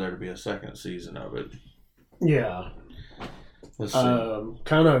love for there to be a second season of it. Yeah. Let's see.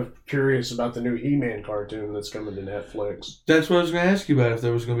 Kind of curious about the new He-Man cartoon that's coming to Netflix. That's what I was going to ask you about, if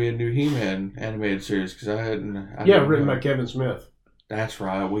there was going to be a new He-Man animated series, because I hadn't... written by Kevin Smith. That's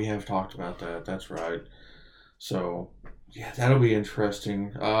right. We have talked about that. That's right. So, yeah, that'll be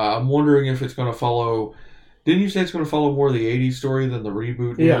interesting. I'm wondering if it's going to follow... Didn't you say it's going to follow more of the 80s story than the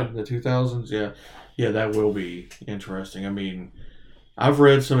reboot did, the 2000s? Yeah. Yeah, that will be interesting. I mean, I've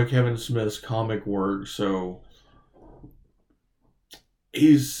read some of Kevin Smith's comic work, so...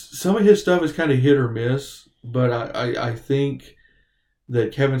 Some of his stuff is kind of hit or miss, but I think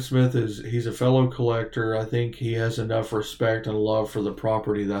that Kevin Smith he's a fellow collector. I think he has enough respect and love for the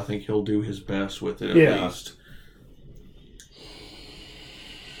property that I think he'll do his best with it at least.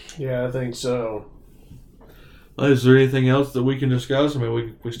 Yeah, I think so. Is there anything else that we can discuss? I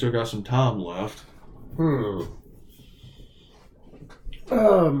mean, we still got some time left.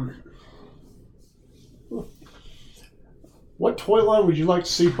 What toy line would you like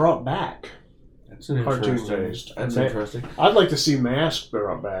to see brought back? That's an interesting. That's interesting. I'd like to see Mask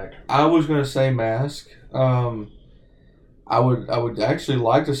brought back. I was going to say Mask. I would actually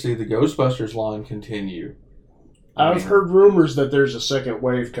like to see the Ghostbusters line continue. I've heard rumors that there's a second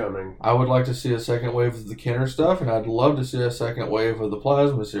wave coming. I would like to see a second wave of the Kenner stuff, and I'd love to see a second wave of the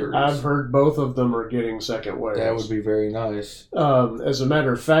Plasma series. I've heard both of them are getting second waves. That would be very nice. As a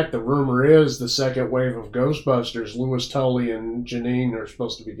matter of fact, the rumor is the second wave of Ghostbusters, Louis Tully and Janine are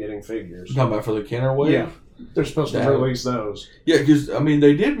supposed to be getting figures. You're talking about for the Kenner wave? Yeah. They're supposed to release those. Yeah, because, I mean,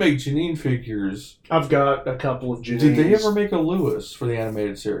 they did make Janine figures. I've got a couple of Janines. Did they ever make a Lewis for the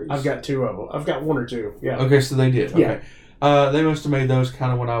animated series? I've got 2 of them. I've got 1 or 2, yeah. Okay, so they did. Yeah. Okay. They must have made those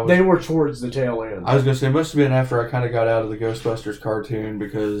kind of when I was... They were towards the tail end. I was going to say, it must have been after I kind of got out of the Ghostbusters cartoon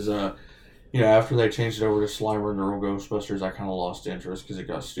because, after they changed it over to Slimer and the real Ghostbusters, I kind of lost interest because it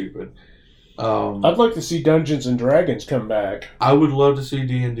got stupid. I'd like to see Dungeons and Dragons come back. I would love to see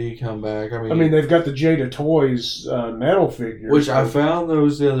D&D come back. I mean, they've got the Jada Toys metal figures. Which I found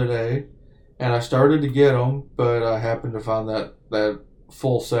those the other day, and I started to get them, but I happened to find that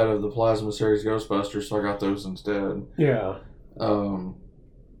full set of the Plasma Series Ghostbusters, so I got those instead. Yeah.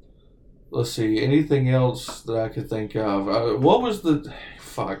 Let's see, anything else that I could think of? What was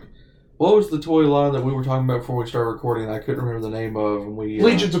the toy line that we were talking about before we started recording? I couldn't remember the name of. And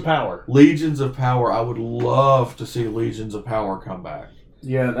Legions of Power. Legions of Power. I would love to see Legions of Power come back.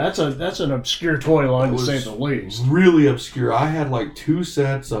 Yeah, that's an obscure toy line to say the least. Really obscure. I had like 2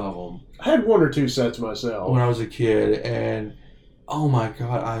 sets of them. I had 1 or 2 sets myself when I was a kid, and oh my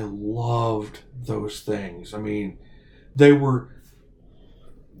god, I loved those things. I mean, they weren't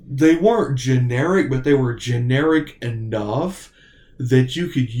generic, but they were generic enough that you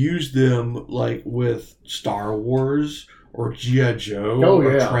could use them like with Star Wars or G.I. Joe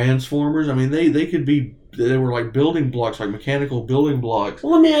or Transformers. I mean, they were like building blocks, like mechanical building blocks.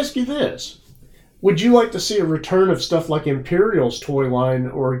 Well, let me ask you this. Would you like to see a return of stuff like Imperial's toy line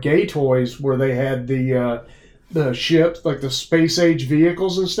or Gay Toys where they had the ships, like the space age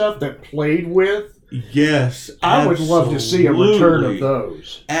vehicles and stuff that played with? Yes, I would love to see a return of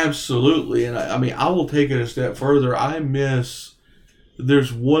those. Absolutely. And I will take it a step further.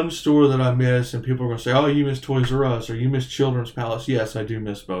 There's one store that I miss, and people are going to say, oh, you miss Toys R Us, or you miss Children's Palace. Yes, I do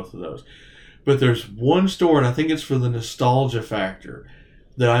miss both of those. But there's one store, and I think it's for the nostalgia factor,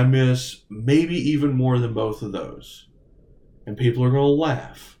 that I miss maybe even more than both of those. And people are going to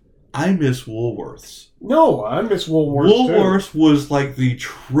laugh. I miss Woolworths. No, I miss Woolworths Woolworths was like the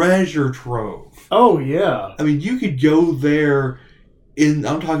treasure trove. Oh, yeah. I mean, you could go there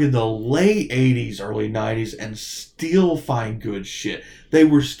I'm talking the late 80s, early 90s, and still find good shit. They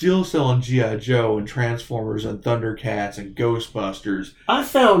were still selling G.I. Joe and Transformers and Thundercats and Ghostbusters. I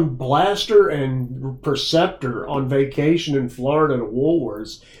found Blaster and Perceptor on vacation in Florida at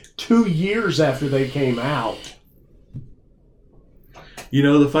Woolworths 2 years after they came out. You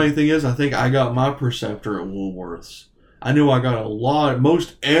know, the funny thing is, I think I got my Perceptor at Woolworths. I knew I got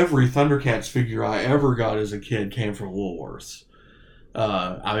most every Thundercats figure I ever got as a kid came from Woolworths.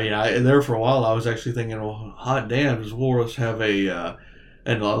 There for a while, I was actually thinking, well, hot damn, does Woolworths have a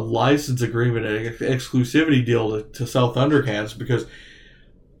license agreement, an exclusivity deal to sell Thundercats? Because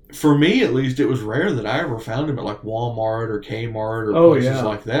for me, at least, it was rare that I ever found them at like Walmart or Kmart or places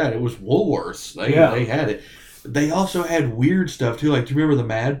like that. It was Woolworths. They had it. They also had weird stuff too. Like, do you remember the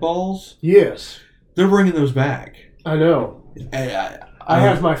Mad Balls? Yes. They're bringing those back. I know. I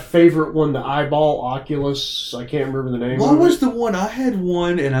have my favorite one, the Eyeball Oculus. I can't remember the name of it. What was the one? I had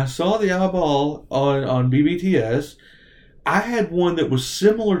one, and I saw the Eyeball on BBTS. I had one that was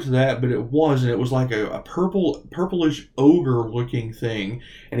similar to that, but it wasn't. It was like a purplish ogre-looking thing,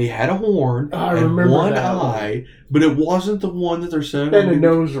 and he had a horn and one eye, but it wasn't the one that they're selling. And a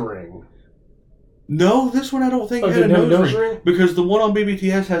nose ring. No, this one I don't think had a nose ring. Because the one on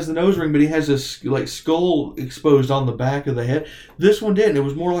BBTS has the nose ring, but he has this like skull exposed on the back of the head. This one didn't. It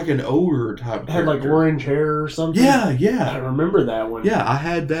was more like an ogre type. It had like orange hair or something. Yeah. I remember that one. Yeah, I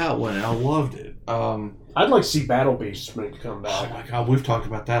had that one, and I loved it. I'd like to see Battle Beasts make come back. Oh my god, we've talked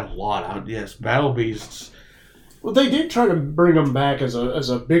about that a lot. Yes, Battle Beasts. Well, they did try to bring them back as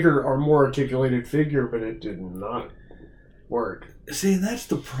a bigger or more articulated figure, but it did not work. See, that's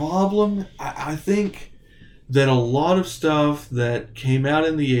the problem. I think that a lot of stuff that came out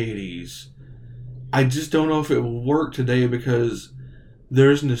in the 80s, I just don't know if it will work today because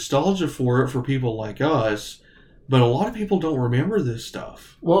there's nostalgia for it for people like us, but a lot of people don't remember this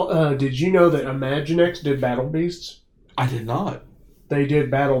stuff. Well, did you know that Imaginext did Battle Beasts? I did not. They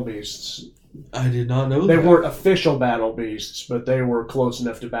did Battle Beasts. I did not know they that. They weren't official Battle Beasts, but they were close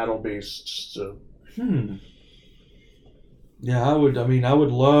enough to Battle Beasts. So. Yeah, I would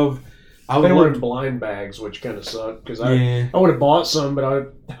love... They were in blind bags, which kind of sucked, because I would have bought some,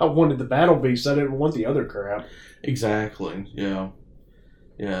 but I wanted the Battle Beasts. I didn't want the other crap. Exactly, yeah.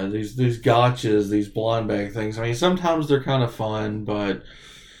 Yeah, these gotchas, these blind bag things. I mean, sometimes they're kind of fun, but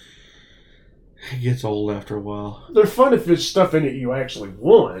it gets old after a while. They're fun if there's stuff in it you actually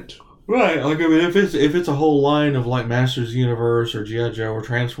want. Right. Like, I mean, if it's a whole line of like Masters of the Universe or G.I. Joe or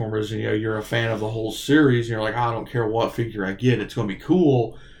Transformers, and you're a fan of the whole series, and you're like, I don't care what figure I get, it's going to be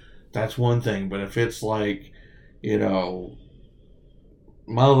cool. That's one thing. But if it's like,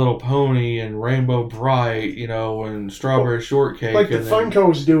 My Little Pony and Rainbow Bright, and Strawberry Shortcake. Like the and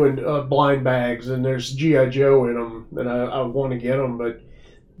Funko's doing blind bags, and there's G.I. Joe in them, and I want to get them, but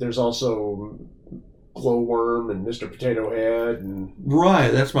there's also Glowworm and Mr. Potato Head. And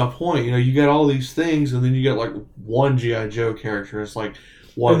Right, that's my point. You got all these things, and then you got like one G.I. Joe character. It's like,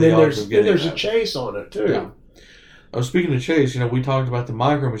 what are the odds of getting there's that? a chase on it, too. Yeah. Speaking of chase, we talked about the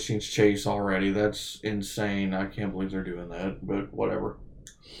Micro Machines chase already. That's insane. I can't believe they're doing that, but whatever.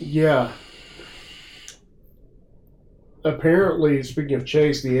 Yeah. Apparently, speaking of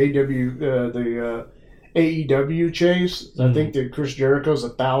chase, the AEW chase, I think that Chris Jericho's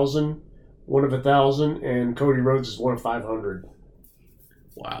 1,000, one of 1,000, and Cody Rhodes is one of 500.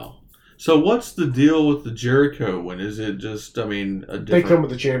 Wow. So what's the deal with the Jericho one? Is it just, a different... They come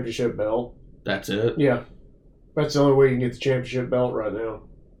with a championship belt. That's it? Yeah. That's the only way you can get the championship belt right now.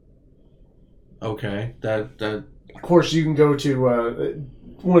 Okay. That. Of course, you can go to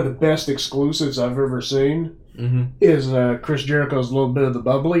one of the best exclusives I've ever seen. Mm-hmm. Is Chris Jericho's Little Bit of the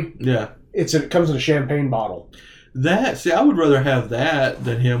Bubbly. Yeah. It comes in a champagne bottle. I would rather have that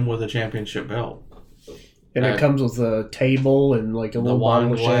than him with a championship belt. And it comes with a table and like a little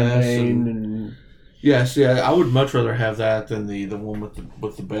bottle of champagne. And yes, I would much rather have that than the one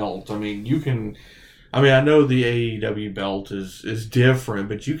with the belt. I know the AEW belt is different,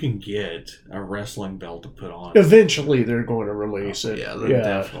 but you can get a wrestling belt to put on. Eventually, they're going to release it. Yeah,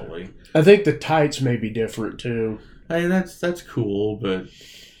 definitely. I think the tights may be different too. Hey, that's cool, but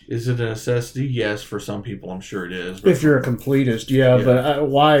is it a necessity? Yes, for some people, I'm sure it is. But if you're a completist, yeah. But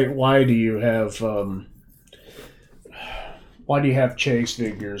why do you have chase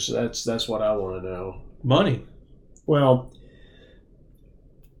figures? That's what I want to know. Money. Well,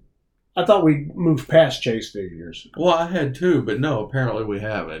 I thought we moved past chase figures. Well, I had two, but no, apparently we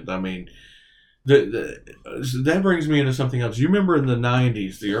haven't. That brings me into something else. You remember in the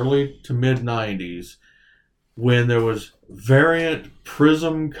 90s, the early to mid 90s, when there was variant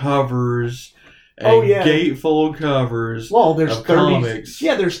Prism covers and gatefold covers there's of comics.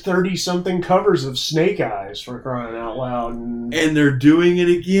 Yeah, there's 30-something covers of Snake Eyes, for crying out loud. And they're doing it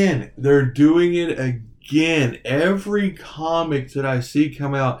again. Every comic that I see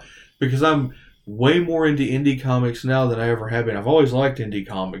come out, because I'm way more into indie comics now than I ever have been. I've always liked indie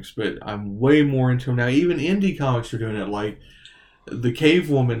comics, but I'm way more into them now. Even indie comics are doing it, like the Cave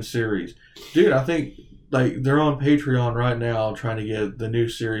Woman series. Dude, I think they're on Patreon right now trying to get the new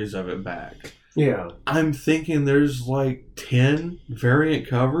series of it back. Yeah. I'm thinking there's 10 variant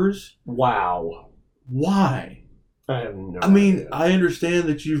covers. Wow. Why? I have no idea. I understand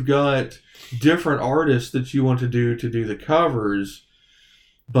that you've got different artists that you want to do the covers.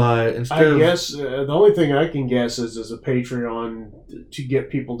 But instead the only thing I can guess is a Patreon to get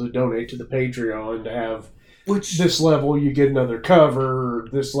people to donate to the Patreon to have this level you get another cover,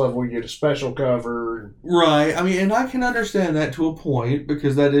 this level you get a special cover. Right. And I can understand that to a point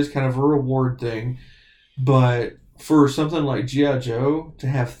because that is kind of a reward thing. But for something like G.I. Joe to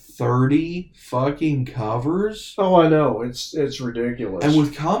have 30 fucking covers. Oh, I know. It's ridiculous. And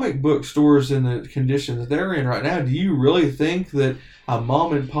with comic book stores in the condition that they're in right now, do you really think that a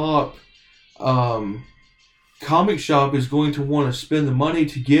mom and pop comic shop is going to want to spend the money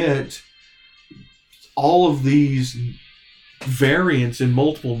to get all of these variants in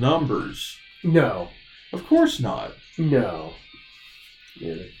multiple numbers? No. Of course not. No.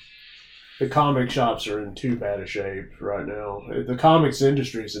 Yeah. The comic shops are in too bad a shape right now. The comics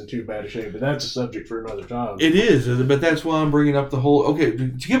industry is in too bad a shape, but that's a subject for another time. It is, but that's why I'm bringing up the whole... Okay, to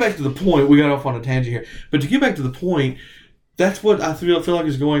get back to the point, we got off on a tangent here, but to get back to the point, that's what I feel like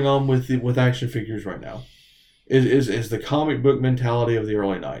is going on with action figures right now, is the comic book mentality of the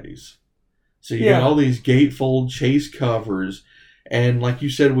early 90s. So you got all these gatefold chase covers, and like you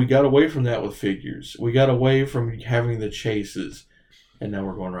said, we got away from that with figures. We got away from having the chases. And now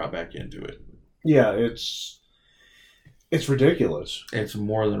we're going right back into it. Yeah, it's ridiculous. It's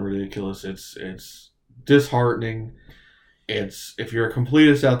more than ridiculous. It's disheartening. If you're a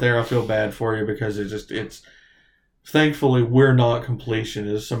completist out there, I feel bad for you because it's thankfully we're not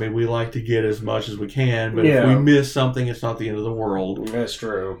completionists. We like to get as much as we can, but if we miss something, it's not the end of the world. That's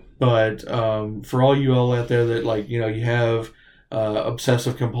true. But for all you all out there that you have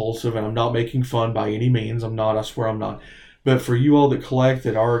obsessive compulsive, and I'm not making fun by any means. I'm not. I swear I'm not. But for you all that collect,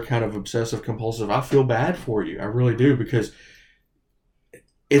 that are kind of obsessive compulsive, I feel bad for you. I really do, because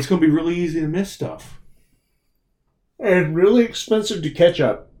it's going to be really easy to miss stuff. And really expensive to catch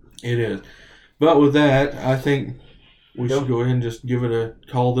up. It is. But with that, I think we should go ahead and just give it a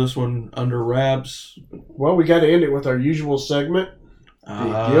call this one under wraps. Well, we got to end it with our usual segment.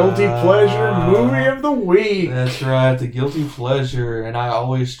 The Guilty Pleasure Movie of the Week. That's right, the Guilty Pleasure. And I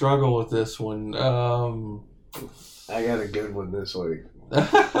always struggle with this one. I got a good one this week.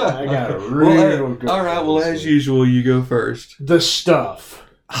 I got a real good one. All right, well, as usual, you go first. The Stuff.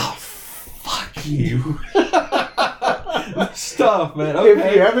 Oh, fuck you. Stuff, man. Okay.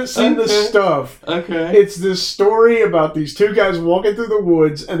 If you haven't seen The Stuff, it's this story about these two guys walking through the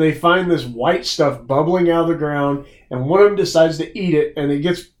woods, and they find this white stuff bubbling out of the ground, and one of them decides to eat it, and it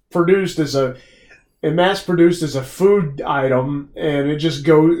gets mass-produced as a food item, and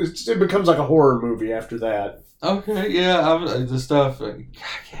it becomes like a horror movie after that. Okay, yeah, The Stuff.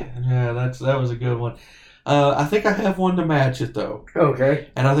 Yeah, that was a good one. I think I have one to match it, though. Okay.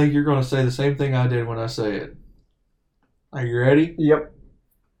 And I think you're going to say the same thing I did when I say it. Are you ready? Yep.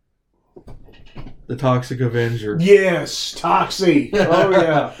 The Toxic Avenger. Yes, Toxic. Oh,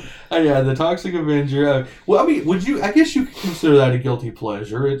 yeah. Yeah, The Toxic Avenger. Well, I mean, I guess you could consider that a guilty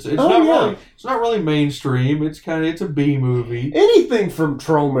pleasure. It's not really mainstream. It's a B movie. Anything from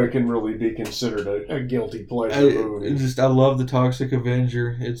Troma can really be considered a guilty pleasure movie. I love The Toxic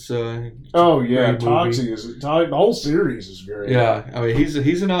Avenger. It's Toxic the whole series is great. Yeah, I mean,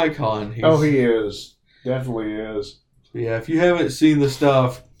 he's an icon. He is. Definitely is. Yeah, if you haven't seen The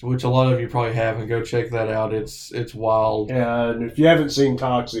Stuff, which a lot of you probably haven't, go check that out. It's wild. Yeah, and if you haven't seen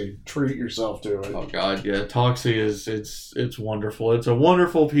Toxic, treat yourself to it. Oh God, yeah, Toxic it's wonderful. It's a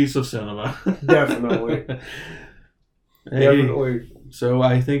wonderful piece of cinema. Definitely. Definitely. So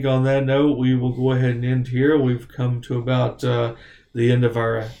I think on that note, we will go ahead and end here. We've come to about the end of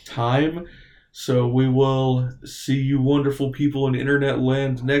our time. So we will see you wonderful people in internet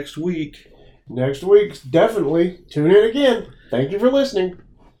land next week. Next week, definitely. Tune in again. Thank you for listening.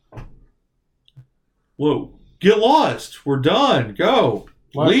 Whoa. Get lost. We're done. Go.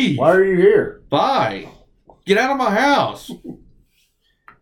 Leave. Why are you here? Bye. Get out of my house.